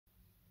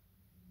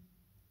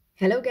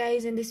Hello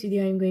guys, in this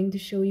video I'm going to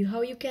show you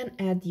how you can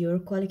add your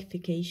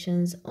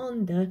qualifications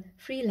on the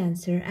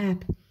Freelancer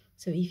app.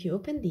 So if you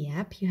open the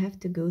app, you have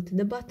to go to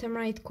the bottom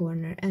right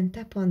corner and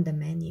tap on the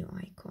menu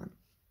icon.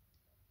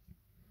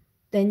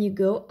 Then you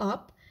go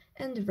up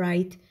and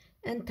right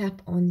and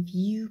tap on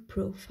View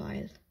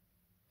Profile.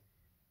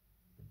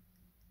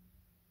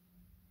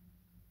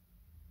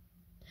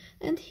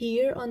 And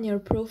here on your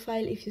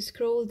profile, if you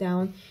scroll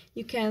down,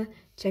 you can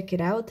check it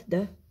out,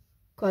 the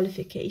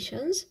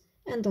qualifications.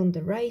 And on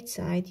the right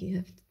side, you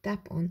have to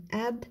tap on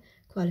Add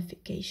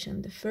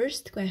Qualification. The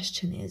first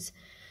question is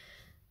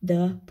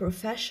the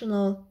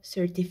professional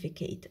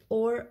certificate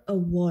or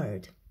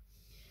award.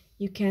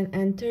 You can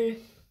enter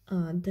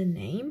the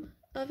name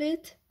of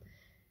it,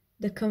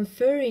 the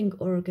conferring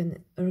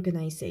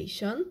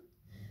organization,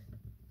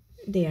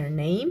 their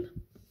name.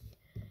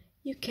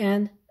 You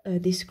can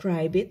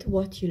describe it,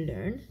 what you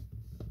learn,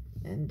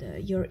 and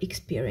your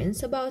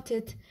experience about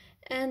it,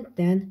 and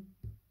then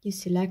you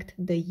select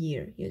the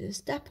year. You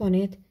just tap on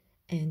it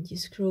and you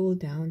scroll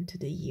down to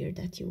the year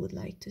that you would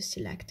like to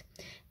select.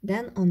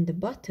 Then on the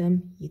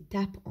bottom, you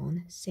tap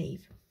on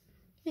Save.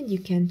 And you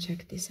can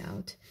check this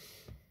out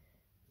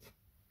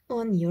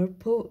on your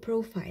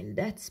profile.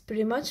 That's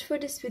pretty much for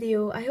this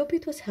video. I hope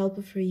it was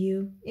helpful for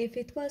you. If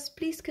it was,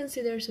 please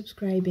consider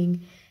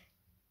subscribing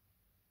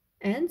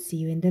and see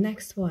you in the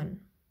next one.